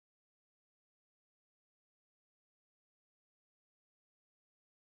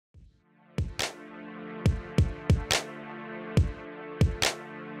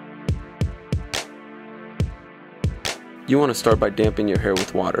You want to start by damping your hair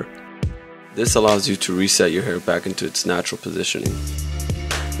with water. This allows you to reset your hair back into its natural positioning.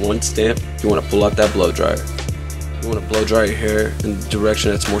 Once damp, you want to pull out that blow dryer. You want to blow dry your hair in the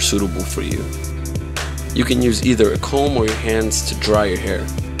direction that's more suitable for you. You can use either a comb or your hands to dry your hair.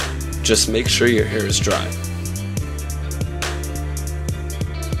 Just make sure your hair is dry.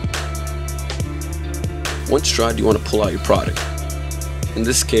 Once dried, you want to pull out your product. In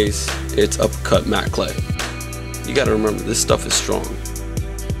this case, it's Uppercut matte clay. You gotta remember, this stuff is strong.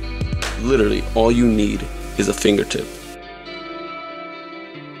 Literally, all you need is a fingertip.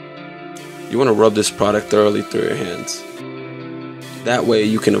 You want to rub this product thoroughly through your hands. That way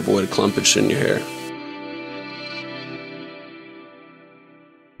you can avoid clumpage in your hair.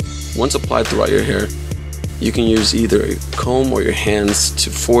 Once applied throughout your hair, you can use either a comb or your hands to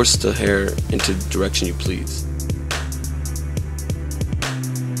force the hair into the direction you please.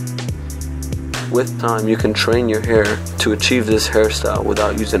 With time, you can train your hair to achieve this hairstyle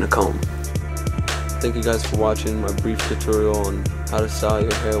without using a comb. Thank you guys for watching my brief tutorial on how to style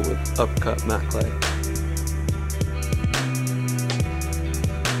your hair with Uppercut matte clay.